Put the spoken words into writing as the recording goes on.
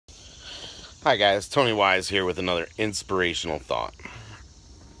Hi guys, Tony Wise here with another inspirational thought.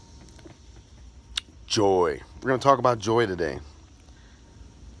 Joy. We're going to talk about joy today.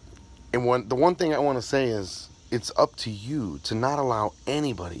 And the one thing I want to say is it's up to you to not allow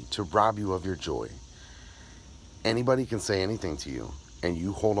anybody to rob you of your joy. Anybody can say anything to you, and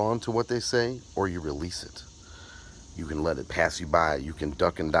you hold on to what they say or you release it. You can let it pass you by. You can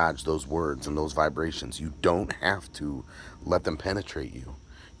duck and dodge those words and those vibrations. You don't have to let them penetrate you.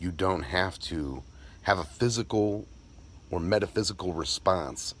 You don't have to have a physical or metaphysical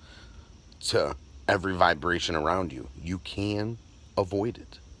response to every vibration around you. You can avoid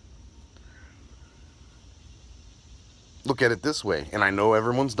it. Look at it this way, and I know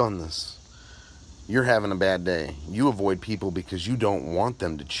everyone's done this. You're having a bad day. You avoid people because you don't want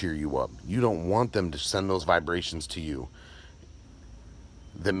them to cheer you up. You don't want them to send those vibrations to you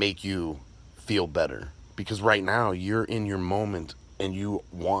that make you feel better. Because right now you're in your moment and you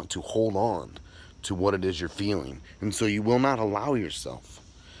want to hold on to what it is you're feeling. And so you will not allow yourself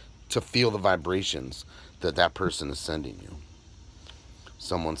to feel the vibrations that that person is sending you.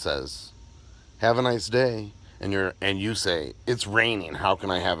 Someone says, "Have a nice day," and you say, "It's raining. How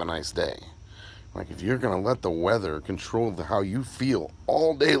can I have a nice day?" Like, if you're going to let the weather control how you feel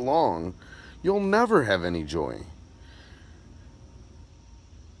all day long, you'll never have any joy.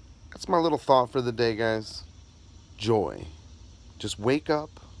 That's my little thought for the day, guys. Joy. Just wake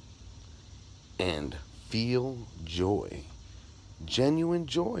up and feel joy. Genuine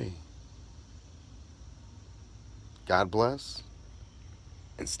joy. God bless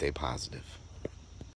and stay positive.